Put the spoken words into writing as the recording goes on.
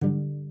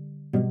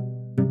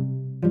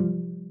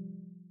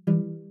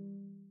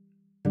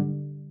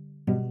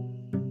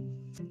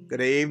Good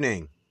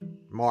evening,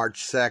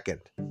 March 2nd,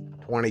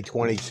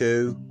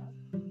 2022,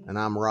 and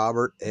I'm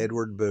Robert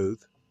Edward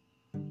Booth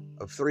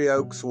of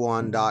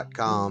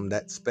threeoaks1.com.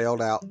 That's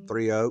spelled out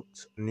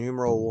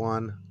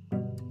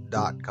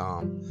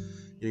threeoaks1.com.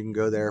 You can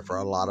go there for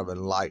a lot of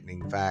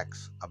enlightening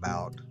facts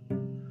about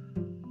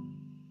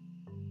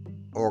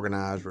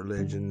organized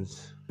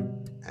religions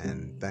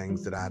and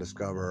things that I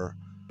discover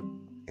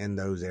in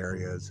those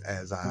areas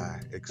as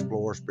I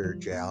explore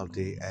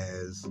spirituality,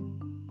 as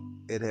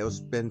it has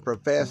been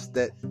professed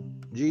that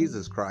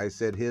Jesus Christ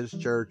said his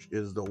church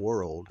is the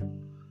world.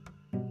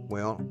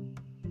 Well,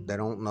 they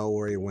don't know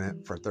where he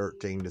went for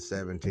 13 to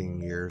 17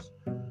 years.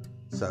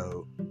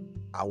 So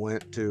I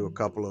went to a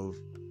couple of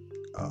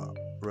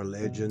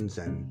religions,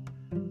 and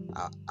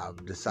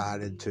I've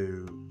decided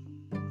to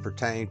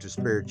pertain to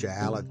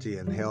spirituality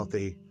and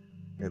healthy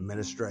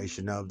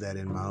administration of that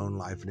in my own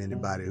life, and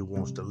anybody who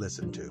wants to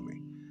listen to me.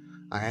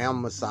 I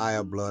am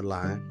Messiah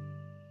bloodline.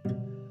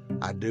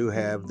 I do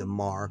have the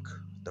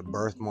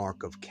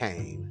birthmark of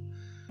Cain,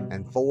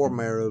 and 4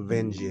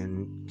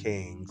 Merovingian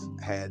kings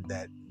had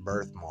that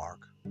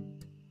birthmark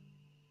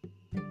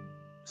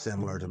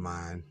similar to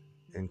mine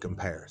in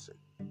comparison.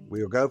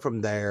 We'll go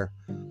from there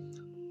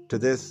to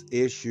this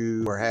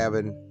issue we're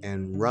having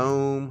in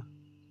Rome.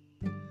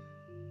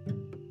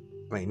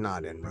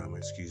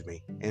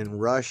 In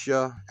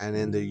Russia and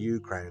in the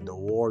Ukraine, the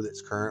war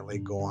that's currently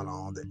going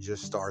on that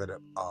just started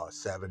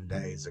 7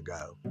 days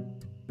ago.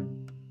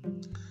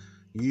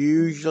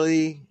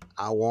 Usually,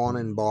 I won't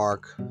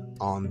embark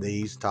on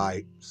these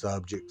type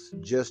subjects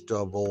just to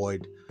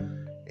avoid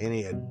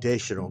any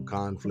additional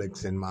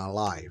conflicts in my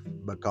life.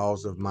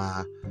 Because of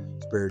my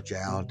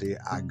spirituality,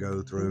 I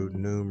go through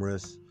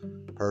numerous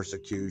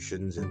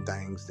persecutions and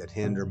things that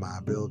hinder my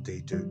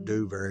ability to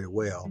do very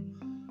well.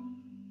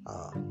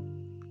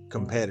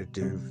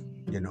 Competitive,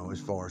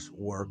 as far as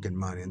work and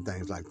money and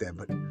things like that.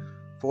 But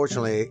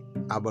fortunately,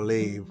 I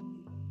believe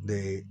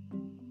the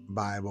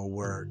Bible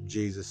where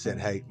Jesus said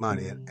hate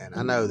money, and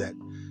I know that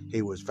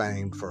he was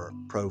famed for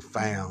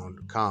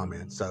profound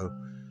comments, so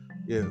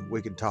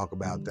we can talk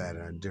about that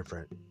in a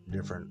different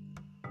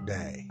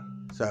day.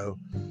 So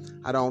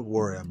I don't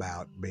worry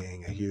about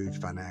being a huge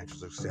financial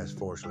success,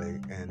 fortunately,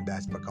 and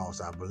that's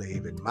because I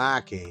believe in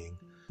my King,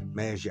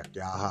 Mashiach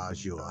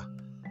Yahshua,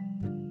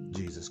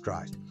 Jesus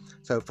Christ.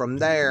 So from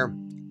there,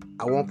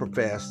 I won't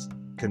profess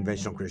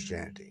conventional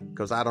Christianity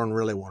because I don't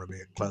really want to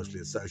be closely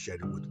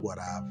associated with what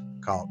I've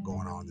caught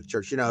going on in the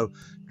church.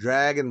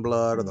 Dragon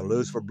blood or the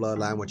Lucifer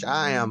bloodline, which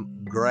I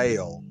am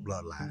Grail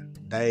bloodline.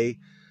 They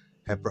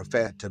have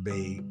professed to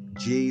be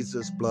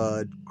Jesus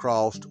blood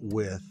crossed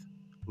with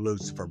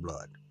Lucifer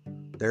blood.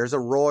 There's a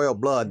royal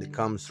blood that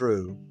comes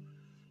through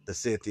the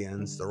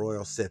Scythians, the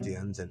royal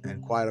Scythians,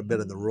 and quite a bit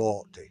of the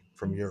royalty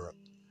from Europe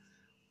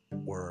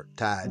were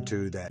tied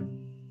to that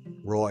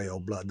royal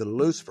blood, the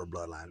Lucifer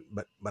bloodline,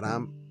 but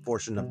I'm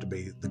fortunate enough to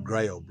be the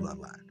Grail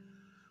bloodline,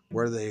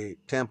 where the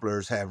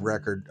Templars have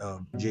record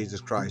of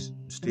Jesus Christ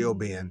still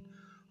being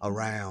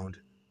around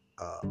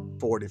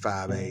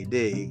 45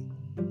 AD,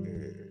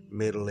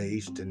 Middle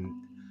East, and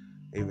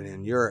even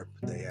in Europe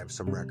they have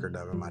some record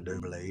of him, I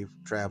do believe,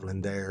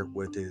 traveling there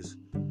with his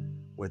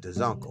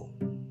uncle.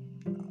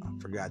 I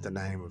forgot the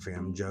name of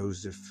him,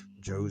 Joseph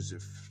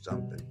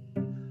something.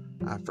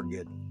 I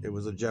forget. It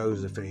was a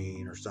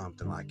Josephine or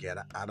something like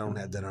that. I don't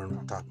have that on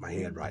the top of my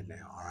head right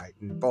now. All right.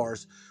 And as far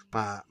as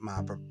my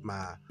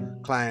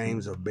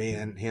claims of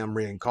being him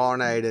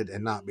reincarnated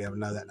and not be able to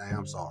know that name,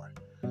 I'm sorry.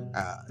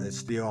 It's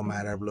still a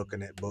matter of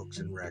looking at books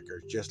and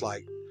records, just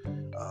like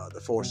the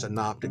 4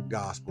 synoptic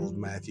gospels,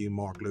 Matthew,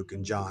 Mark, Luke,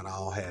 and John,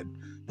 all had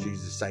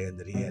Jesus saying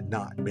that he had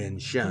not been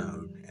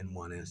shown in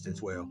one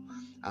instance. Well,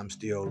 I'm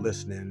still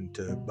listening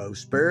to both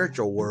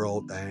spiritual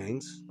world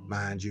things,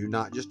 mind you,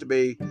 not just to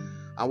be,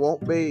 I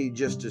won't be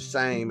just the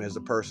same as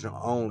a person who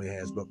only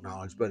has book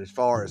knowledge, but as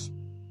far as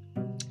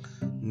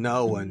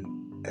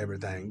knowing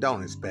everything,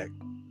 don't expect,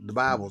 the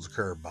Bible's a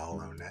curveball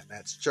on that.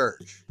 That's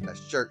church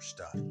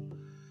stuff.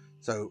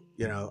 So,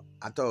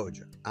 I told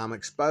you, I'm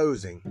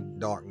exposing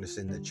darkness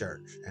in the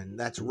church, and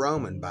that's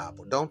Roman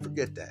Bible. Don't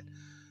forget that.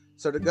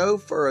 So to go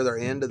further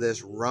into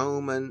this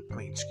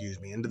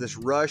into this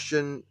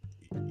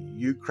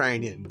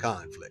Russian-Ukrainian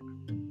conflict,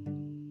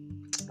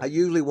 I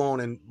usually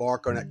won't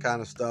embark on that kind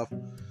of stuff.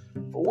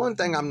 For one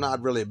thing, I'm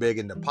not really big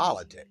into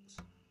politics.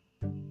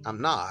 I'm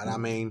not.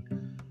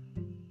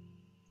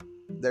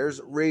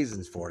 There's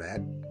reasons for that,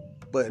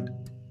 but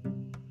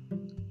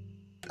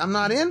I'm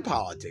not in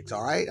politics,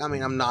 all right?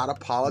 I'm not a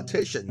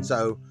politician,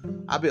 so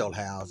I build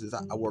houses.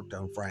 I worked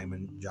on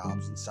framing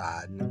jobs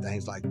inside and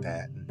things like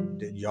that, and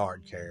did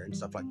yard care and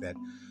stuff like that.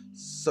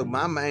 So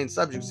my main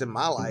subjects in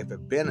my life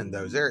have been in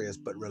those areas,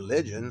 but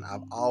religion,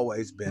 I've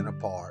always been a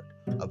part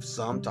of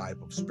some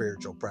type of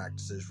spiritual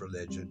practices,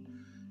 religion,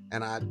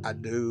 and I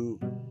do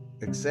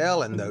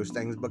excel in those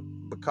things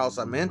because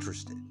I'm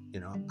interested.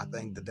 I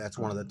think that that's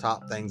one of the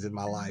top things in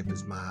my life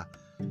is my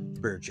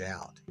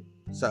spirituality.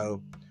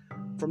 So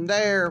from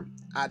there,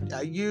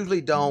 I usually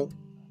don't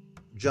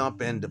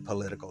jump into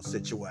political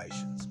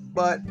situations,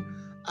 but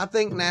I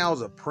think now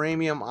is a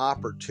premium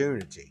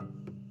opportunity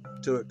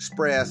to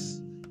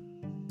express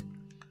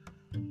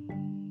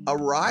a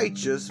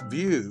righteous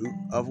view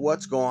of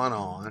what's going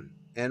on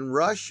in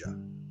Russia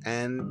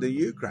and the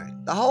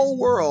Ukraine. The whole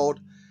world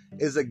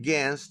is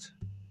against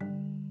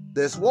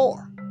this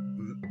war,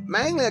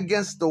 mainly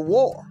against the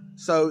war.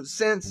 So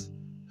since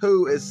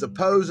who is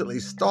supposedly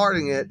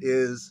starting it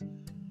is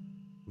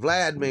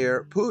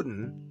Vladimir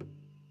Putin,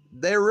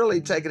 they're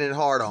really taking it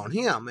hard on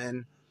him.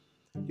 And,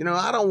 you know,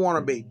 I don't want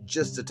to be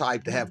just the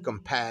type to have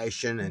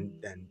compassion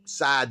and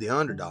side the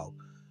underdog.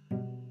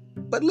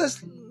 But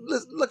let's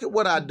look at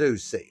what I do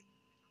see.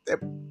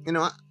 You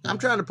know, I'm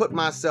trying to put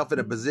myself in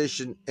a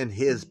position in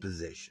his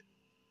position.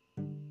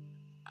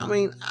 I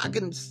mean, I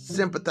can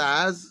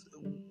sympathize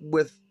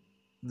with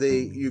the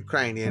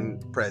Ukrainian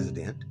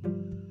president,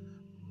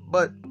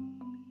 but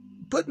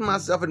putting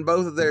myself in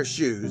both of their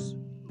shoes,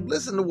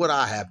 listen to what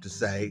I have to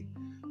say,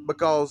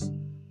 because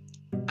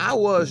I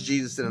was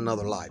Jesus in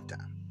another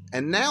lifetime.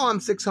 And now I'm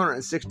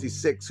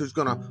 666 who's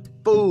going to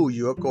fool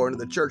you according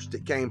to the church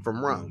that came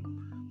from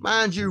Rome.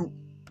 Mind you,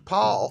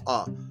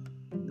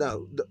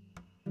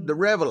 the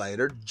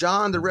Revelator,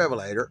 John the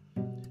Revelator,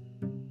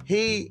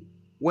 he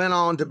went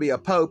on to be a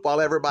pope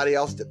while everybody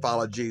else that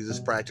followed Jesus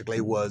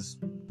practically was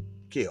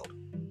killed.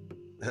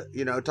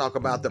 You know, talk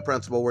about the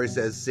principle where he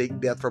says, seek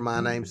death for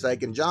my name's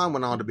sake. And John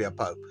went on to be a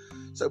pope.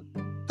 So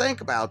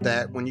think about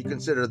that when you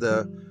consider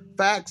the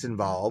facts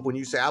involved. When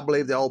you say, I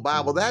believe the old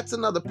Bible, that's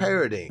another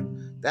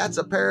paradigm. That's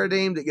a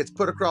paradigm that gets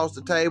put across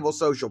the table,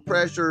 social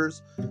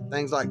pressures,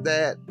 things like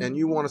that. And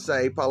you want to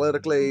say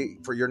politically,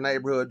 for your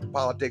neighborhood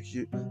politics,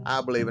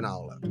 I believe in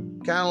all of it.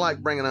 Kind of like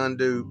bringing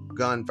undue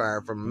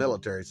gunfire from a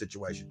military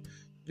situation.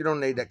 You don't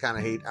need that kind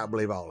of heat. I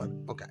believe all of it.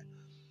 Okay.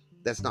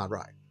 That's not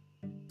right.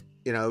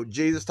 You know,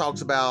 Jesus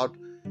talks about,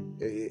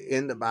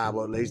 in the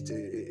Bible, at least,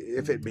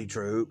 if it be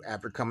true,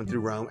 after coming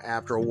through Rome,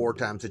 after a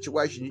wartime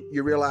situation,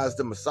 you realize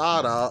the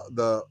Masada,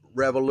 the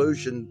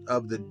revolution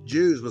of the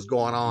Jews, was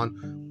going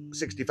on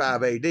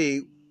 65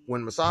 AD.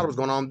 When Masada was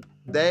going on,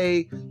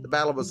 the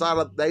Battle of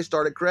Masada, they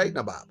started creating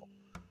a Bible.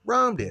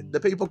 Rome did. The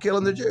people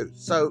killing the Jews.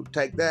 So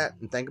take that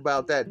and think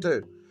about that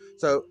too.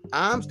 So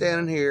I'm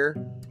standing here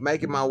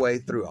making my way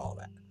through all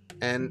that.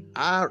 And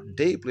I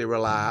deeply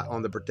rely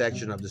on the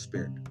protection of the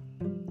Spirit.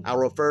 I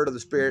refer to the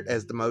Spirit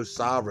as the most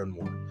sovereign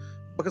one,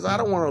 because I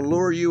don't want to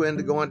lure you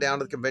into going down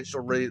to the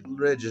conventional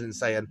religion and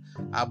saying,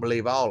 I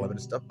believe all of it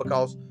and stuff,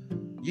 because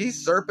ye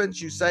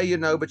serpents, you say you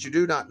know, but you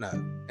do not know.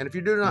 And if you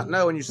do not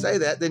know and you say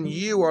that, then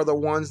you are the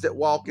ones that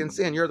walk in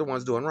sin. You're the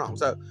ones doing wrong.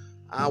 So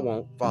I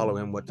won't follow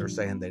in what they're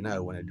saying they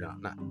know when they do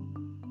not know.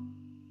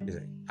 You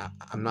see,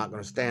 I'm not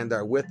going to stand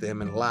there with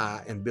them and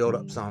lie and build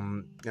up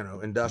some,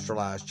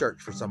 industrialized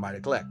church for somebody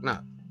to collect. No.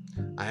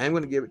 I am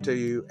going to give it to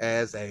you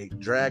as a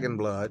dragon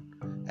blood,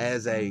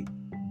 as a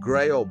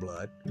grail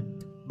blood,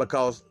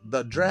 because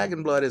the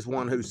dragon blood is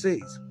one who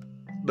sees.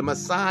 The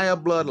Messiah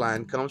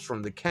bloodline comes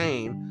from the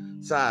Cain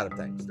side of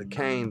things, the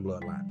Cain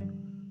bloodline,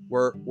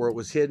 where it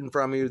was hidden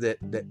from you that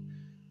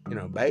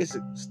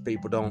basic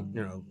people don't,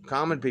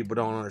 common people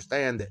don't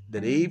understand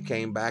that Eve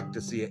came back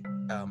to see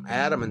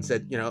Adam and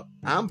said,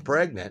 I'm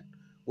pregnant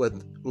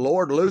with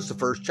Lord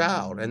Lucifer's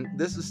child. And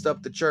this is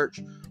stuff the church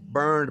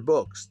burned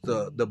books,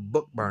 the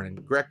book burning,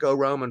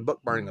 Greco-Roman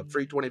book burning of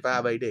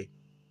 325 AD.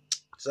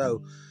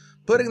 So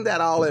putting that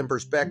all in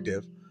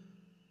perspective,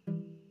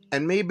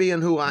 and me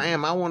being who I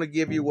am, I want to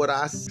give you what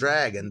I see.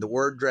 Dragon, the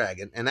word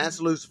dragon, and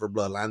that's Lucifer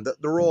bloodline,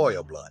 the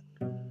royal blood.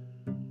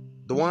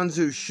 The ones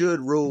who should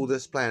rule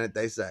this planet,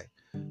 they say.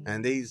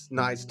 And these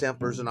Knights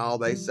Templars and all,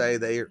 they say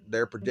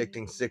they're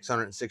predicting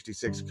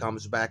 666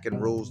 comes back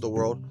and rules the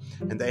world.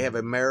 And they have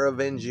a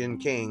Merovingian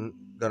king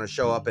going to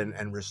show up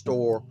and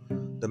restore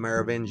the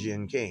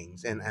Merovingian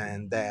kings.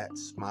 And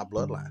that's my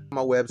bloodline.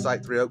 My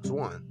website,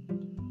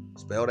 3oaks1,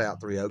 spelled out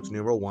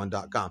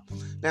 3oaks1.com.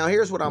 Now,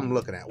 here's what I'm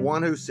looking at.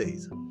 One who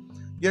sees.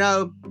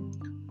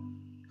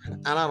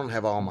 And I don't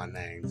have all my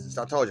names.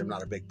 I told you I'm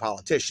not a big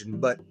politician,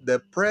 but the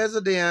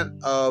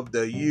president of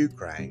the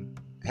Ukraine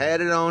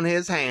had it on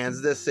his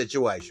hands, this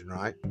situation,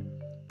 right?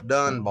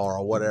 Dunbar,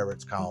 or whatever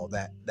it's called,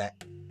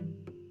 that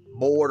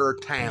border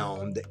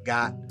town that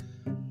got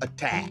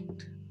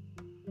attacked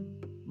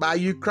by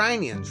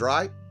Ukrainians,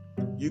 right?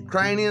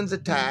 Ukrainians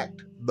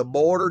attacked the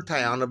border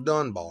town of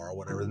Dunbar, or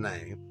whatever the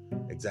name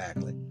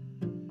exactly.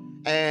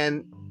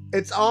 And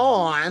it's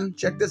on,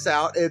 check this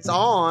out, it's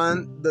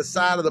on the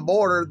side of the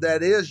border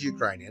that is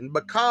Ukrainian,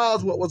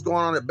 because what was going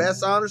on, at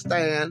best I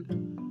understand,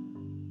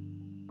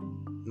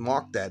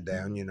 mark that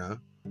down,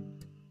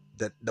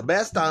 that the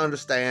best I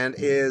understand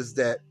is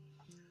that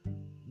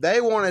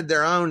they wanted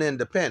their own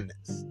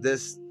independence.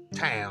 This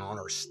town,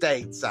 or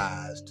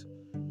state-sized,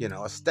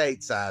 a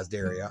state-sized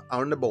area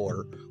on the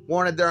border,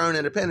 wanted their own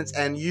independence,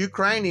 and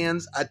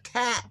Ukrainians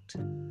attacked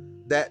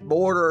that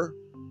border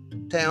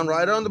town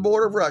right on the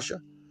border of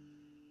Russia.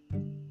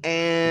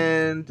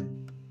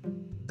 And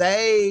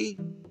they,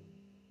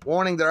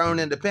 wanting their own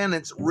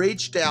independence,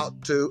 reached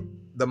out to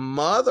the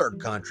mother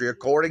country,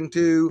 according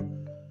to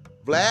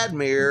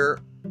Vladimir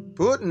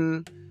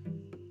Putin.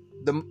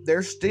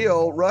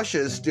 Russia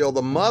is still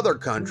the mother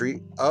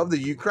country of the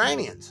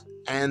Ukrainians.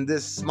 And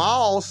this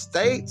small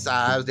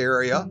state-sized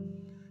area,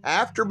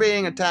 after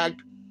being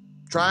attacked,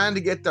 trying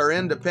to get their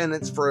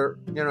independence for,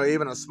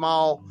 even a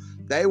small,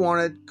 they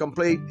wanted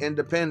complete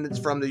independence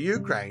from the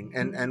Ukraine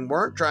and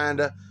weren't trying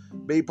to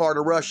be part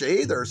of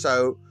Russia either.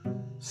 So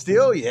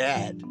still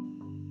yet,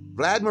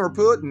 Vladimir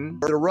Putin,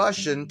 the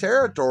Russian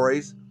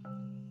territories,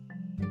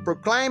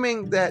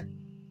 proclaiming that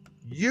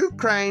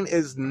Ukraine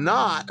is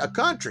not a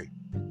country.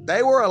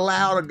 They were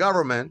allowed a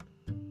government,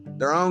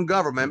 their own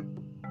government,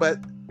 but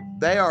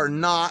they are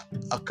not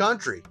a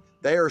country.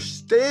 They are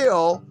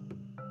still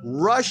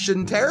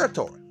Russian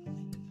territory.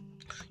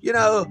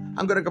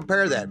 I'm going to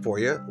compare that for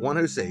you, one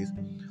who sees.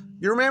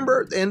 You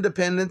remember the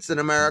independence in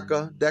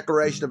America,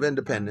 Declaration of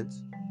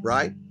Independence,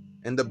 right?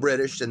 And the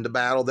British and the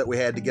battle that we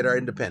had to get our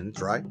independence,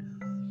 right?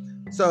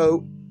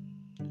 So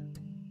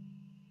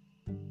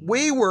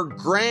we were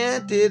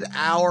granted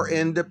our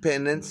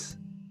independence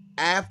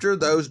after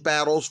those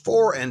battles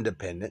for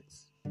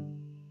independence.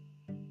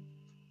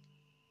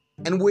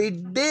 And we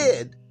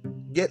did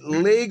get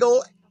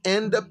legal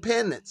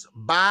independence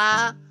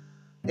by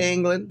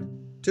England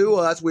to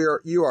us.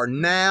 You are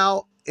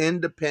now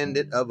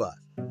independent of us.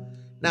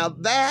 Now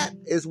that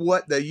is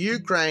what the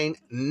Ukraine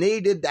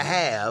needed to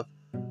have.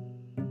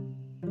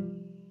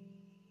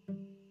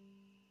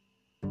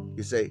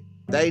 You see,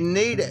 they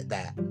needed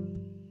that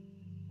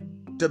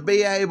to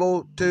be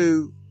able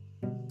to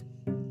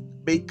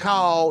be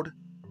called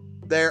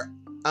their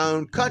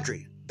own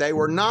country. They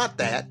were not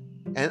that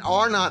and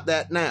are not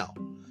that now.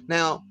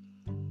 Now,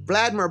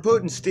 Vladimir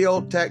Putin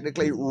still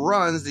technically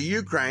runs the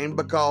Ukraine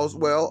because,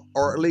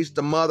 or at least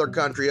the mother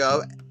country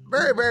of,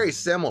 very, very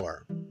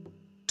similar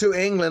to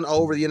England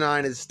over the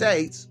United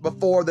States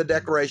before the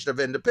Declaration of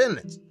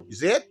Independence. You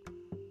see it?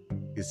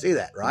 You see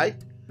that, right?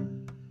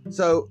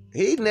 So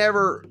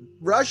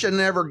Russia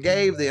never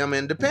gave them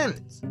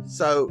independence.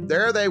 So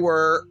there they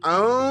were,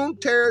 own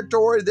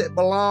territory that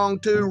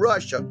belonged to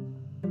Russia,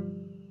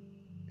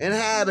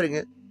 inhabiting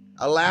it,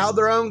 allowed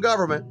their own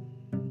government,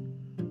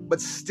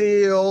 but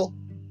still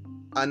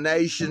a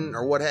nation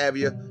or what have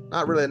you,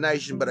 not really a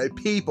nation, but a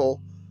people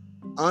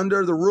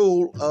under the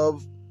rule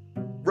of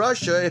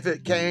Russia if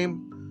it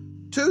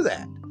came to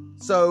that.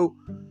 So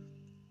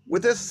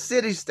with this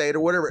city-state or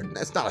whatever,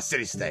 it's not a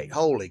city-state.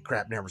 Holy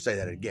crap, never say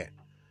that again.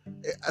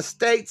 A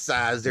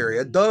state-sized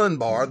area,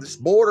 Dunbar, this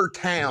border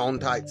town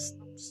type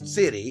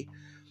city,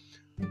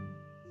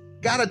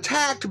 got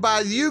attacked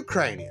by the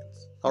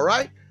Ukrainians, all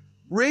right?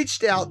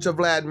 Reached out to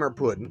Vladimir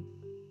Putin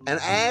and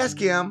asked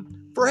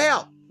him for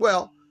help.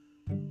 Well,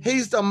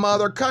 he's the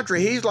mother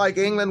country. He's like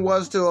England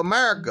was to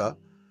America.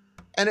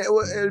 And it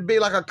would be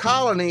like a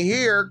colony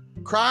here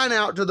crying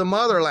out to the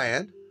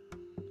motherland,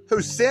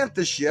 who sent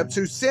the ships,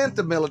 who sent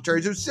the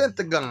militaries, who sent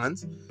the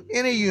guns,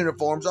 any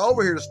uniforms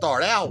over here to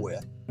start out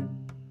with.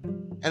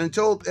 And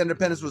until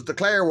independence was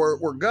declared,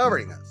 were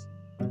governing us.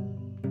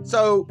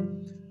 So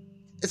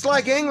it's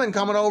like England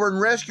coming over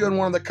and rescuing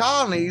one of the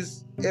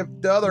colonies. If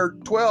the other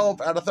 12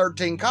 out of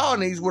 13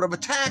 colonies would have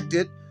attacked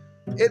it,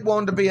 it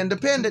wanted to be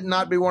independent and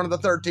not be one of the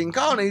 13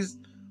 colonies.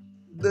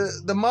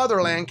 The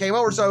motherland came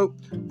over. So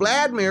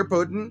Vladimir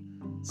Putin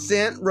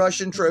sent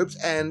Russian troops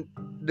and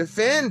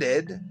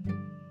defended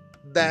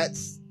that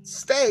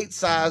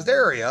state-sized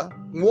area,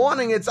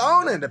 wanting its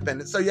own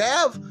independence. So you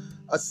have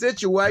a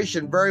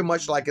situation very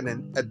much like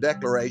a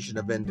Declaration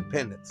of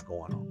Independence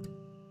going on.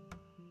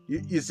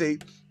 You see,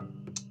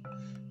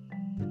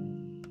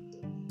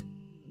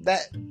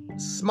 that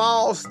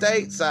small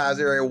state-sized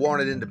area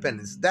wanted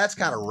independence. That's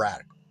kind of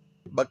radical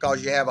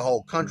because you have a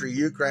whole country,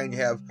 Ukraine, you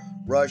have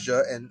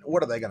Russia, and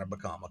what are they going to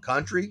become? A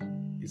country?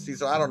 You see,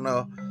 so I don't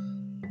know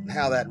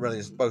how that really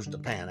is supposed to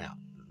pan out.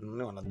 The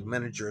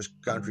miniaturest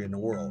country in the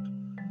world.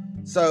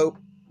 So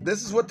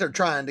this is what they're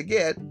trying to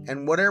get,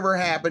 and whatever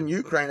happened,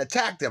 Ukraine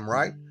attacked them,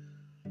 right?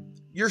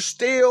 You're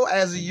still,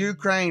 as a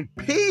Ukraine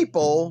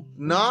people,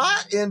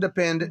 not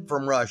independent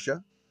from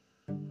Russia,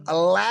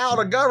 allowed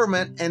a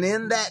government, and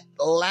in that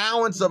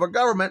allowance of a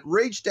government,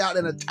 reached out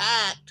and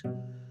attacked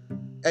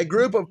a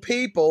group of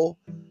people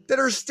that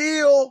are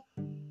still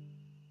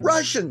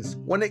Russians.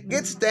 When it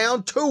gets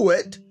down to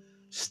it,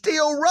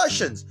 still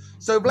Russians.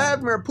 So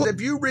Vladimir Putin,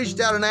 if you reached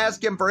out and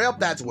asked him for help,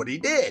 that's what he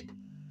did.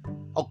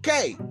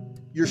 Okay,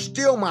 you're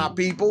still my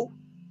people.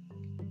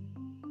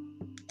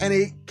 And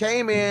he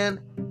came in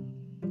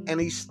and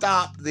he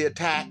stopped the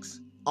attacks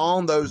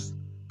on those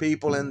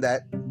people in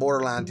that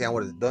borderline town.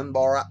 What is it,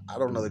 Dunbar? I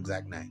don't know the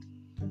exact name.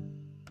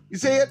 You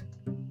see it?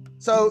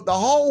 So the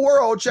whole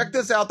world, check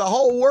this out, the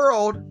whole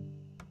world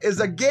is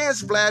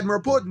against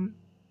Vladimir Putin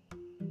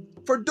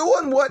for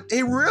doing what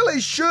he really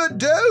should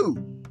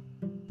do.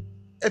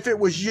 If it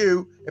was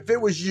you,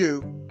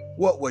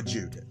 what would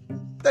you do?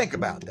 Think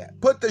about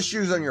that. Put the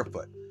shoes on your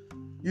foot.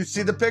 You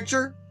see the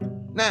picture?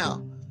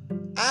 Now,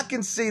 I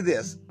can see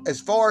this as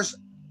far as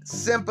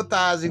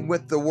sympathizing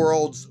with the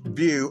world's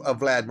view of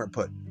Vladimir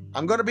Putin.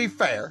 I'm going to be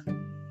fair.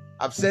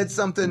 I've said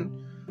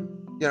something,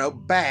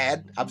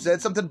 bad. I've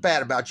said something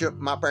bad about you.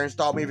 My parents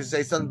taught me if you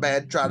say something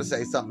bad, try to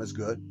say something that's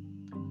good.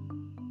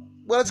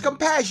 well, it's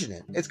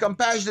compassionate. It's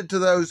compassionate to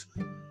those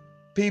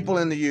people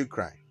in the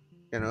Ukraine.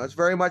 It's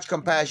very much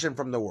compassion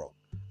from the world.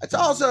 It's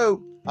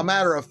also a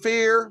matter of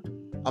fear,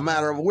 a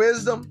matter of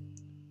wisdom,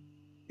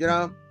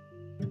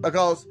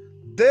 because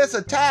this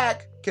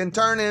attack can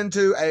turn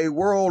into a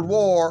world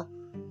war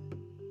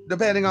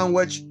depending on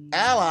which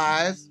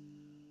allies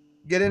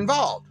get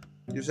involved.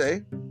 You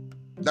see,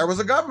 there was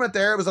a government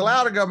there. It was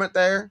allowed a government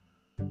there.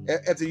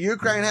 If the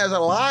Ukraine has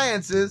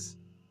alliances,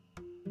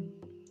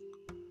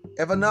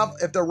 if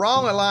the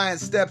wrong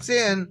alliance steps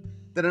in,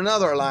 then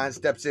another alliance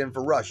steps in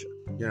for Russia,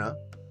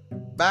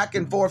 back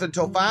and forth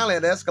until finally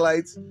it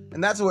escalates.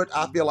 And that's what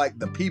I feel like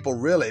the people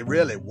really,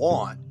 really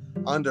want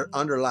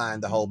underlying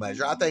the whole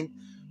measure. I think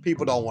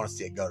people don't want to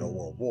see it go to a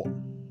world war.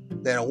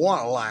 They don't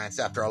want alliance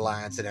after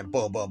alliance and then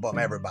boom, boom, boom,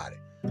 everybody.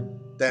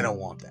 They don't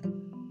want that.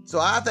 So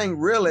I think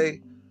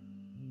really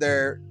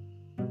they're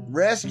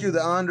rescue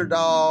the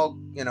underdog,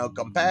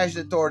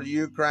 compassionate toward the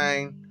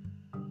Ukraine,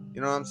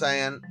 you know what I'm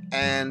saying?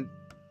 And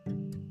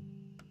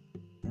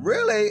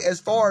really, as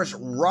far as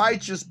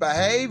righteous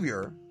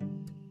behavior,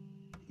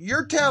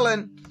 you're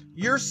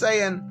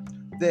saying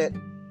that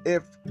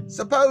if,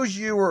 suppose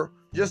you were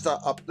just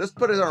let's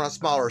put it on a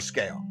smaller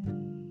scale,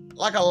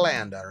 like a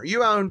landowner.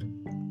 You owned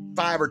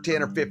 5 or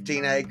 10 or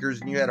 15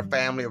 acres and you had a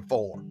family of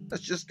 4.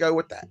 Let's just go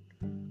with that.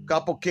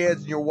 Couple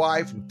kids and your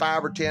wife and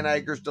 5 or 10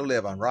 acres to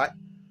live on, right?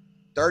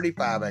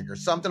 35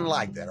 acres, something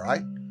like that,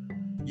 right?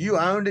 You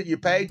owned it, you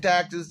paid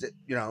taxes,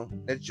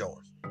 it's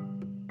yours.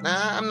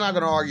 Now, I'm not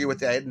going to argue with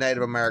the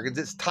Native Americans.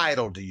 It's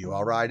titled to you,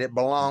 all right? It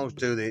belongs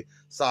to the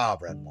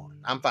sovereign one.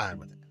 I'm fine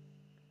with it.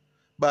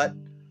 But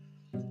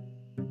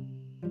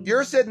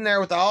you're sitting there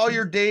with all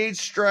your deeds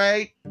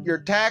straight, your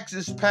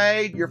taxes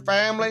paid, your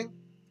family,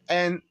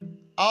 and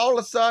all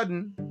of a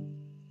sudden,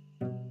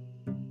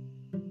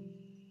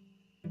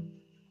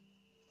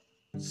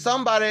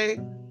 somebody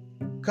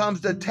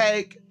comes to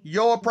take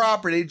your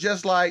property,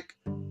 just like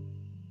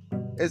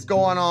is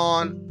going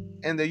on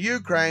in the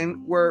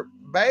Ukraine, where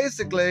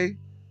basically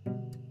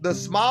the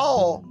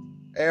small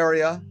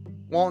area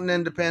wanting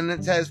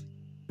independence has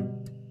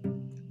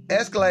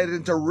escalated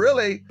into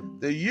really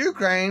the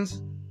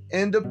Ukraine's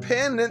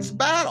independence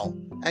battle,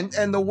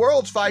 and the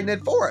world's fighting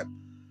it for it.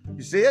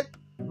 You see it?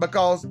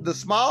 Because the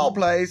small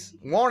place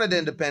wanted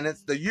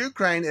independence, the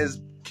Ukraine is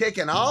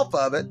kicking off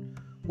of it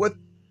with,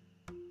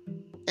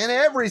 in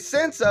every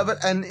sense of it,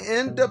 an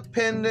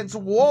independence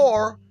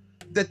war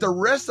that the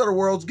rest of the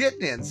world's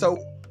getting in. So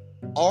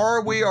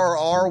are we or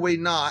are we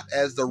not,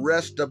 as the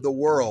rest of the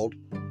world,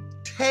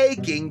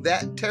 taking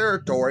that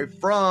territory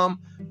from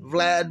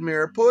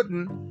Vladimir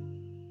Putin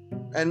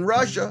and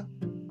Russia?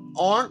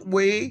 Aren't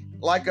we,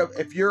 like,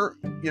 if you're,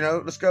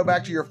 let's go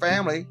back to your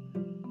family.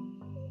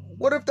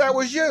 What if that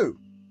was you?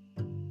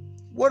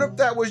 What if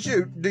that was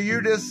you? Do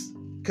you just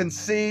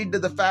concede to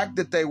the fact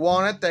that they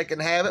want it, they can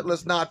have it,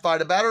 let's not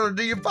fight about it, or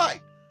do you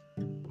fight?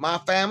 My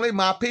family,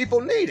 my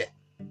people need it.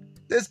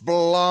 This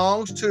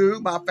belongs to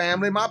my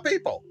family, my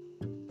people.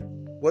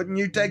 Wouldn't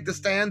you take the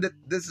stand that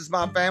this is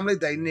my family,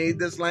 they need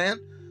this land,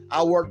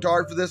 I worked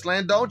hard for this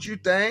land? Don't you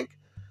think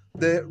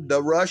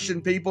the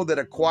Russian people that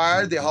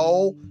acquired the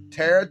whole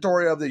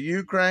territory of the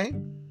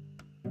Ukraine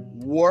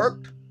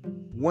worked,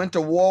 went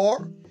to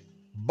war,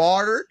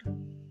 bartered,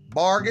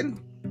 bargained,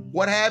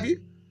 what have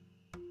you,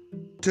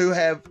 to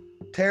have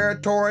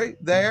territory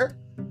there?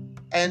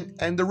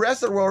 And the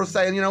rest of the world is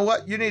saying, you know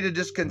what, you need to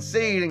just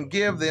concede and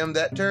give them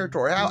that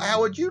territory. How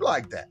would you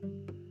like that?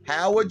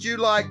 How would you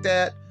like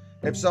that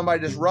if somebody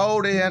just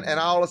rolled in and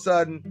all of a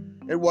sudden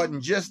it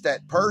wasn't just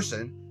that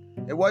person?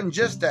 It wasn't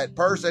just that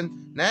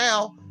person.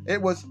 Now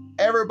it was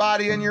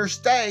everybody in your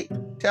state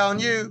telling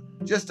you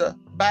just to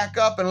back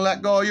up and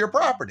let go of your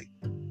property.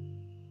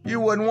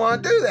 You wouldn't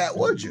want to do that,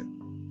 would you?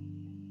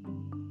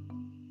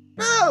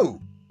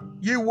 No.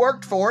 You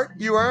worked for it.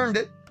 You earned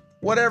it.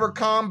 Whatever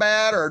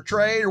combat or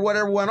trade or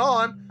whatever went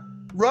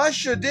on,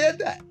 Russia did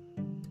that.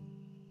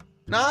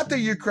 Not the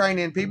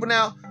Ukrainian people.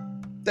 Now,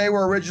 they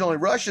were originally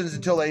Russians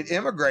until they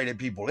immigrated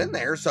people in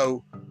there.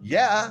 So,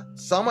 yeah,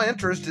 some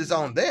interest is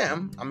on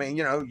them. I mean,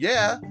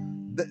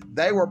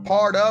 they were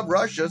part of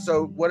Russia.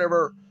 So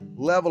whatever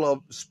level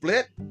of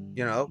split,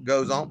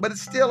 goes on. But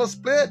it's still a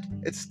split.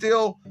 It's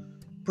still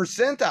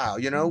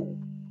percentile,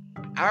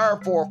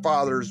 Our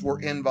forefathers were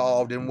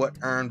involved in what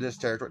earned this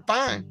territory.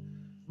 Fine.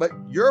 But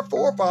your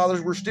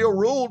forefathers were still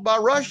ruled by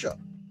Russia.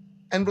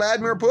 And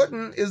Vladimir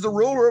Putin is the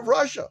ruler of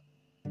Russia.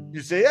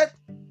 You see it?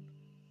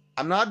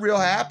 I'm not real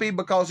happy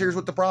because here's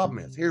what the problem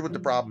is.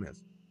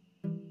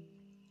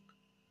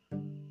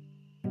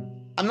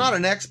 I'm not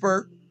an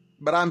expert,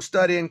 but I'm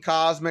studying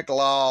cosmic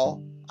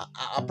law.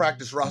 I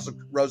practice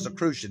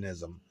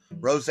Rosicrucianism,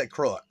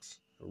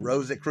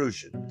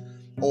 Rosicrucian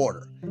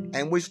order.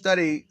 And we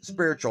study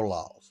spiritual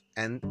laws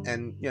and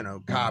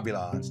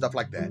Kabbalah and stuff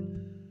like that.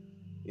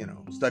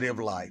 Study of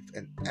life.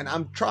 And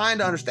I'm trying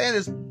to understand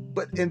this,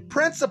 but in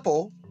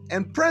principle,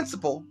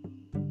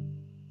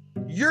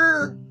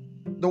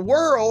 the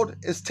world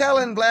is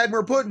telling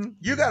Vladimir Putin,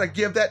 you got to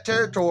give that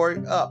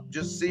territory up.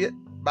 Just see it,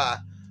 bye,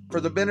 for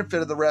the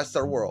benefit of the rest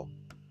of the world.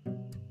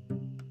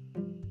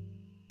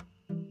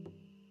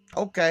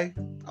 Okay.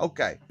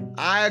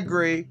 I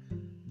agree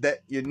that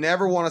you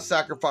never want to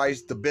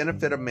sacrifice the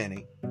benefit of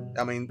many.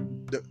 I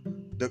mean,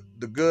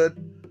 the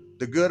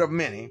good of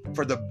many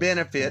for the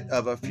benefit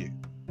of a few.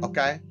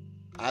 Okay?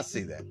 I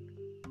see that.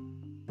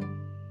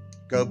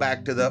 Go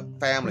back to the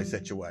family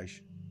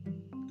situation.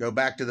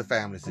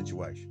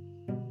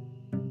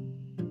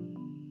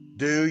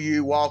 Do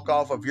you walk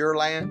off of your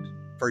land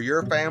for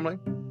your family?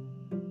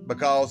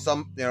 Because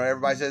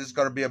everybody says it's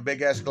going to be a big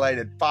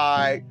escalated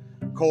fight,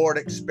 court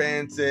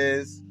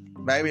expenses,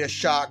 maybe a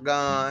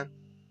shotgun,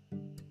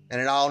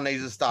 and it all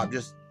needs to stop.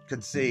 Just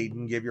concede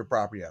and give your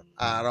property up.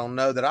 I don't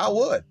know that I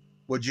would.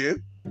 Would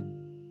you?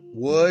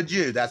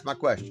 That's my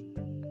question.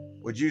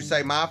 Would you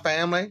say my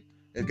family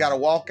has got to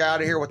walk out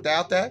of here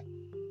without that?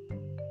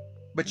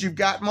 But you've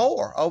got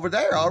more over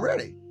there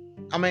already.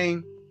 I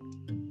mean,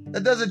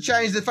 that doesn't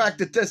change the fact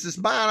that this is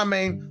mine. I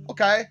mean,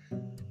 okay,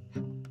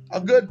 a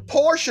good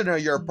portion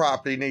of your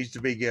property needs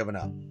to be given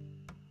up.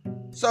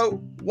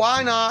 So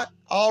why not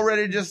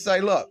already just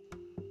say, look,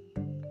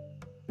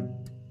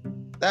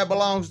 that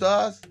belongs to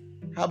us.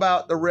 How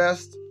about the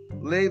rest?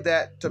 Leave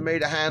that to me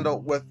to handle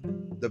with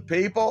the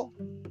people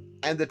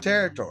and the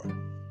territory.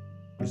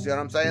 You see what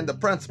I'm saying? The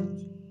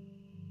principles.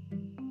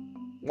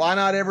 Why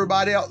not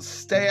everybody else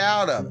stay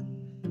out of it?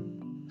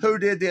 Who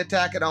did the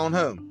attacking on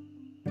whom?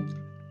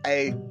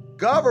 A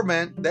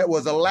government that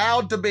was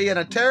allowed to be in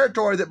a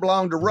territory that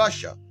belonged to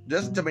Russia,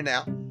 listen to me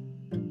now,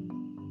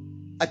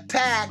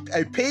 attacked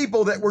a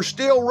people that were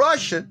still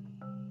Russian,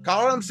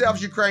 calling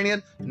themselves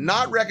Ukrainian,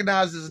 not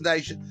recognized as a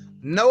nation,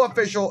 no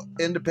official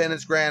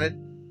independence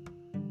granted,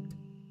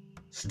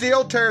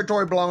 still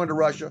territory belonging to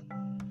Russia,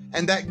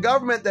 and that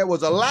government that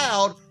was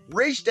allowed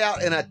reached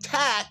out and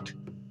attacked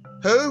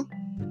who?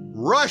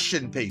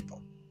 Russian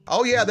people.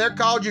 Oh yeah, they're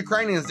called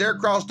Ukrainians, they're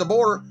across the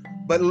border,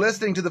 but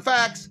listening to the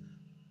facts,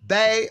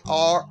 they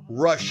are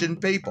Russian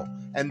people.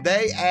 And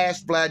they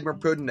asked Vladimir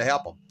Putin to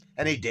help them.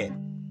 And he did.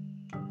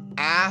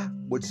 I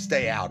would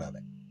stay out of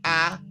it.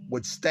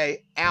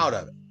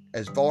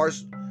 As far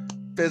as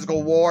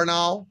physical war and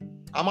all,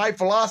 I might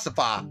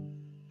philosophize.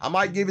 I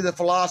might give you the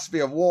philosophy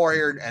of war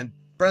here and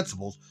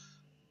principles,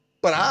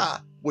 but I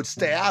would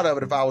stay out of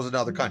it if I was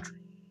another country.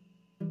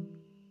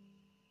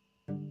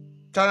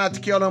 Try not to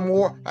kill no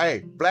more.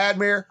 Hey,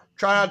 Vladimir,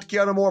 try not to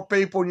kill no more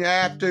people when you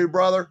have to,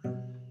 brother.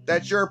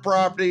 That's your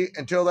property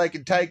until they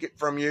can take it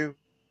from you.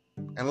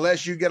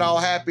 Unless you get all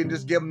happy and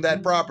just give them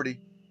that property.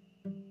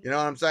 You know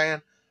what I'm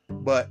saying?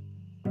 But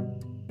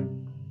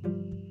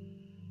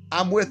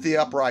I'm with the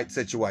upright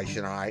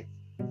situation, all right?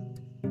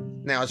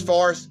 Now, as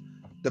far as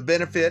the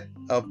benefit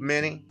of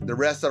many, the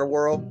rest of the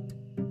world,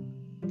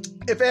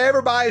 if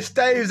everybody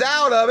stays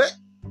out of it,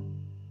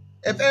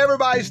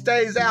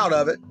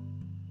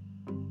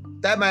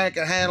 that man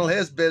can handle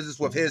his business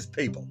with his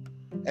people.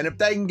 And if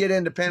they can get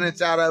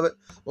independence out of it,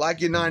 like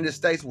the United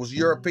States was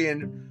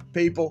European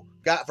people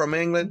got from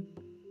England,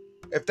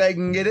 if they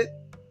can get it,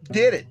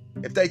 did it.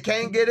 If they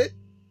can't get it,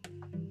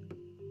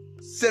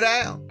 sit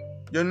down.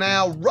 You're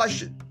now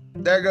Russian.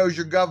 There goes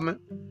your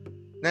government.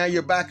 Now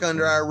you're back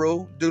under our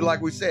rule. Do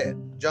like we said.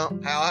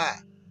 Jump how high.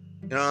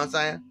 You know what I'm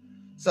saying?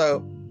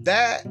 So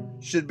that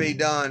should be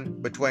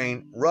done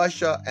between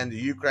Russia and the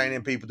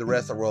Ukrainian people. The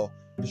rest of the world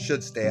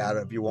should stay out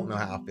of it if you won't know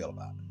how I feel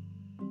about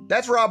it.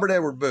 That's Robert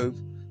Edward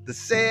Booth, the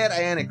said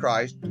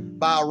Antichrist,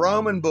 by a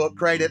Roman book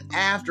created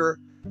after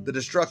the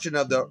destruction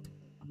of the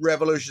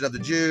revolution of the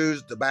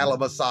Jews, the Battle of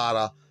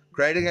Masada,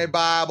 creating a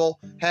Bible,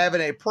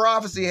 having a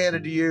prophecy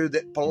handed to you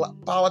that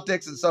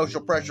politics and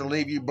social pressure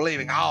leave you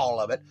believing all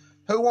of it.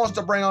 Who wants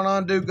to bring on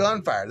undue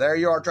gunfire? There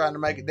you are trying to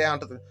make it down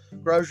to the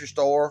grocery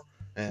store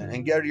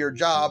and go to your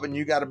job, and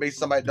you got to be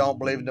somebody that don't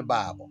believe in the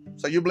Bible.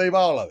 So you believe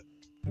all of it.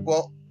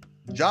 Well,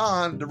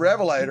 John, the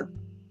Revelator,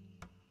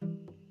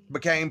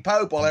 became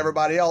Pope while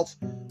everybody else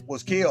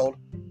was killed,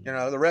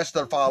 the rest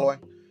of the following.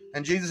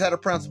 And Jesus had a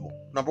principle.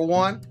 Number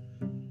one,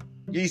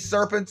 ye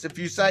serpents, if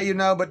you say you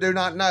know but do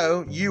not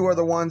know, you are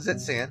the ones that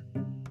sin.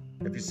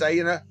 If you say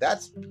you know,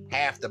 that's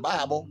half the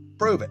Bible.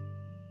 Prove it.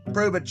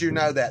 Prove it you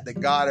know that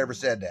God ever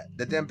said that.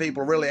 That them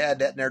people really had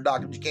that in their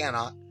doctrine. You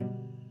cannot.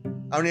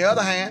 On the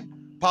other hand,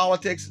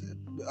 politics,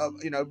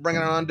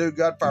 bringing on undue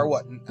gunfire,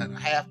 what? And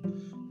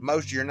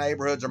most of your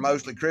neighborhoods are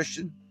mostly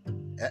Christian.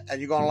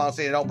 And you're going along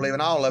saying you don't believe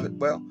in all of it.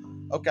 Well,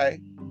 okay.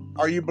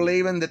 Are you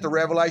believing that the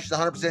revelation is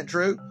 100%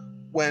 true?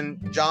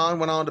 When John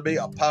went on to be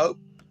a pope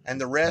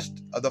and the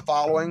rest of the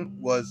following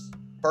was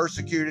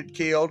persecuted,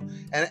 killed.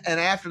 And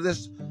after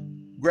this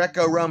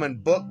Greco-Roman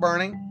book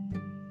burning,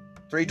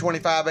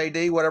 325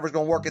 AD, whatever's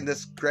going to work in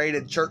this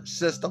created church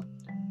system,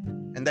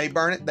 and they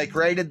burn it. They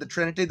created the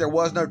Trinity. There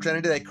was no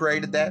Trinity. They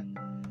created that.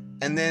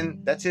 And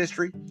then that's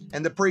history.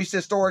 And the priests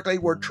historically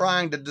were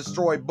trying to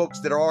destroy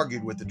books that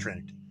argued with the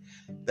Trinity.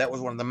 That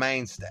was one of the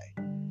mainstay.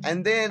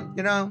 And then,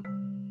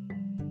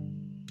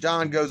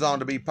 John goes on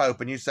to be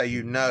Pope, and you say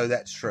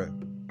that's true.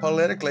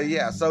 Politically,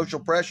 yeah. Social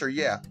pressure,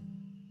 yeah.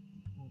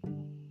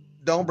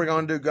 Don't bring on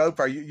undue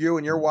gunfire. You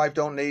and your wife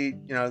don't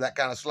need, that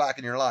kind of slack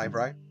in your life,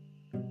 right?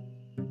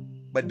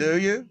 But do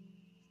you?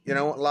 You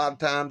know, a lot of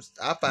times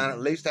I find at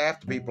least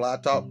half the people I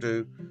talk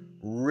to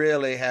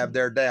really have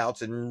their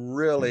doubts and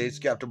really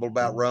skeptical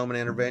about Roman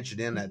intervention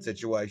in that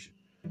situation.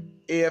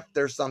 If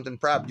there's something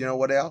private, you know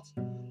what else?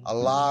 A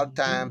lot of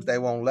times they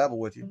won't level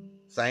with you.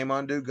 Same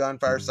undue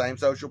gunfire, same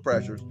social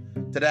pressures.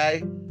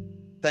 Today,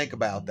 think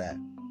about that.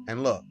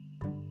 And look,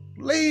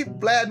 leave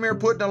Vladimir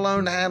Putin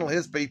alone to handle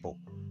his people.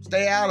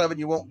 Stay out of it and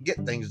you won't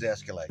get things to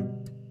escalate.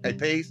 Hey,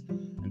 peace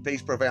and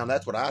peace profound.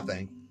 That's what I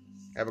think.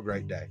 Have a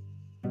great day.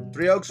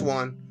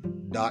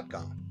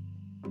 3oaks1.com